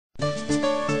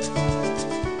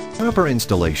proper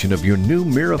installation of your new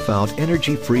E-Fount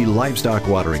energy-free livestock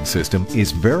watering system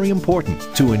is very important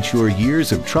to ensure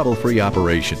years of trouble-free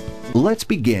operation. Let's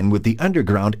begin with the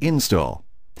underground install.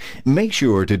 Make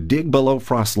sure to dig below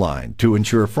frost line to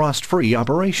ensure frost-free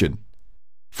operation.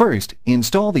 First,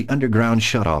 install the underground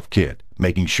shutoff kit,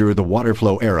 making sure the water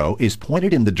flow arrow is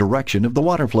pointed in the direction of the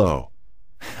water flow.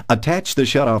 Attach the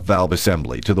shutoff valve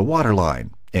assembly to the water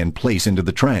line and place into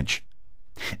the trench.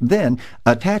 Then,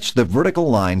 attach the vertical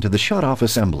line to the shutoff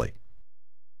assembly.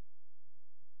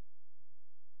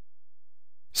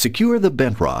 Secure the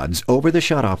bent rods over the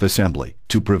shutoff assembly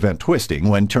to prevent twisting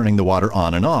when turning the water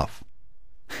on and off.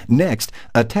 Next,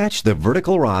 attach the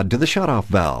vertical rod to the shutoff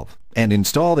valve and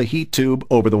install the heat tube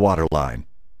over the water line.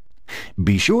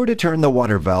 Be sure to turn the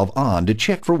water valve on to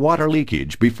check for water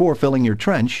leakage before filling your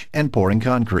trench and pouring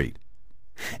concrete.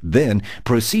 Then,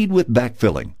 proceed with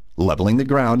backfilling, leveling the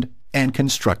ground, and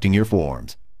constructing your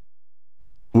forms.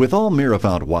 With all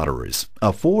E-Fount waterers,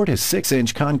 a 4 to 6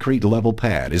 inch concrete level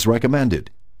pad is recommended.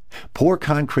 Pour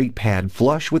concrete pad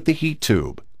flush with the heat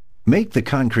tube. Make the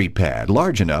concrete pad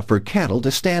large enough for cattle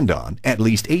to stand on, at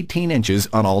least 18 inches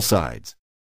on all sides.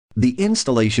 The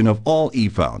installation of all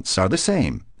E-Founts are the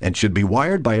same and should be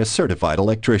wired by a certified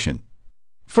electrician.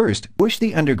 First, push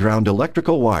the underground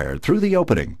electrical wire through the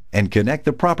opening and connect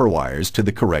the proper wires to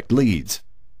the correct leads.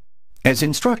 As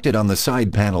instructed on the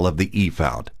side panel of the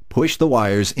E-Fount, push the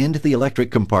wires into the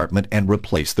electric compartment and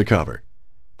replace the cover.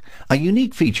 A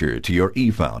unique feature to your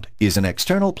E-Fount is an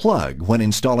external plug when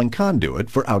installing conduit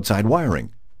for outside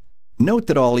wiring. Note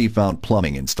that all E-Fount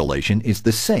plumbing installation is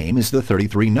the same as the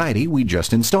 3390 we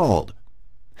just installed.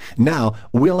 Now,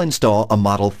 we'll install a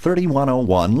Model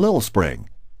 3101 Lil Spring.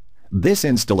 This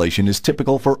installation is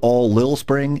typical for all Lil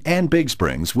Spring and Big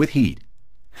Springs with heat.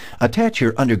 Attach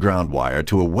your underground wire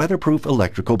to a weatherproof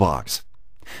electrical box.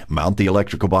 Mount the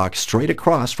electrical box straight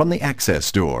across from the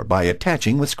access door by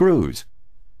attaching with screws.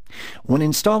 When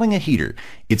installing a heater,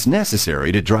 it's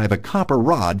necessary to drive a copper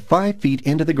rod 5 feet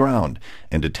into the ground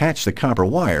and attach the copper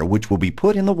wire which will be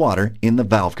put in the water in the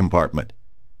valve compartment.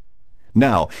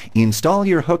 Now, install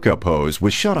your hookup hose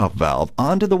with shutoff valve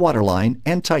onto the water line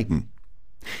and tighten.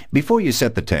 Before you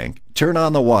set the tank, turn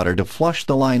on the water to flush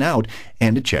the line out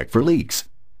and to check for leaks.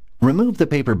 Remove the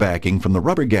paper backing from the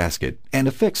rubber gasket and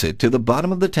affix it to the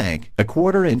bottom of the tank a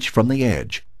 1/4 inch from the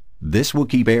edge. This will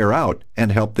keep air out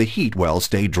and help the heat well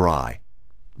stay dry.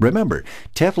 Remember,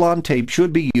 Teflon tape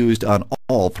should be used on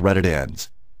all threaded ends.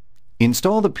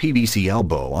 Install the PVC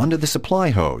elbow onto the supply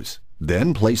hose.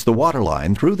 Then place the water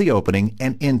line through the opening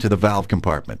and into the valve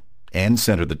compartment, and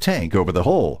center the tank over the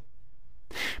hole.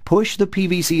 Push the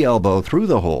PVC elbow through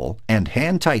the hole and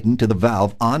hand tighten to the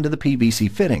valve onto the PVC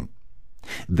fitting.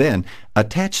 Then,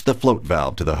 attach the float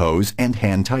valve to the hose and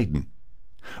hand tighten.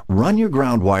 Run your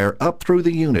ground wire up through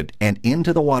the unit and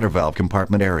into the water valve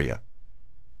compartment area.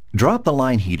 Drop the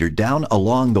line heater down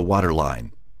along the water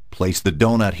line. Place the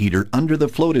donut heater under the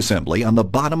float assembly on the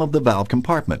bottom of the valve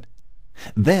compartment.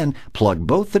 Then, plug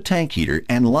both the tank heater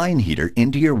and line heater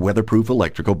into your weatherproof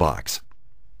electrical box.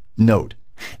 Note: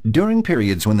 during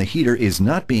periods when the heater is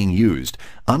not being used,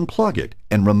 unplug it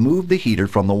and remove the heater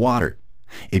from the water.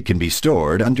 It can be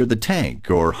stored under the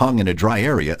tank or hung in a dry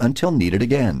area until needed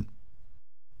again.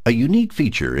 A unique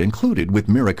feature included with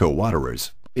E-Fount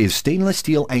waterers is stainless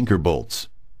steel anchor bolts.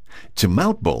 To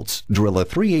mount bolts, drill a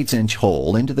 3/8 inch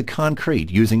hole into the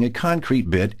concrete using a concrete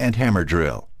bit and hammer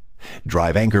drill.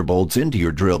 Drive anchor bolts into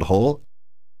your drilled hole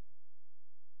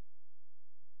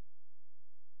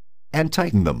and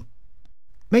tighten them.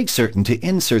 Make certain to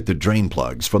insert the drain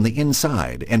plugs from the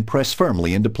inside and press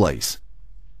firmly into place.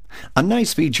 A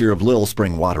nice feature of Lil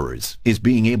Spring waterers is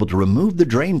being able to remove the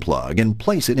drain plug and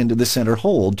place it into the center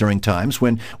hole during times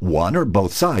when one or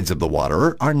both sides of the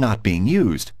waterer are not being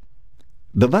used.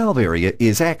 The valve area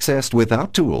is accessed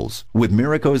without tools with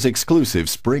E-Fount's exclusive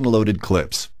spring-loaded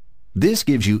clips. This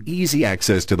gives you easy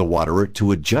access to the waterer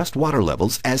to adjust water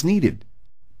levels as needed.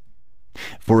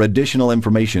 For additional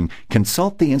information,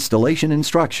 consult the installation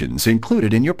instructions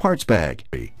included in your parts bag.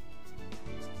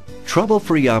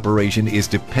 Trouble-free operation is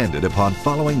dependent upon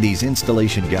following these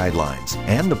installation guidelines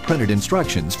and the printed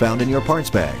instructions found in your parts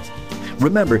bag.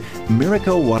 Remember,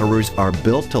 E-Fount waterers are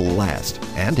built to last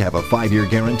and have a 5-year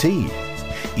guarantee.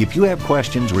 If you have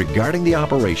questions regarding the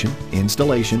operation,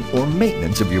 installation, or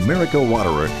maintenance of your E-Fount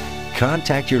waterer,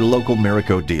 contact your local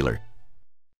E-Fount dealer.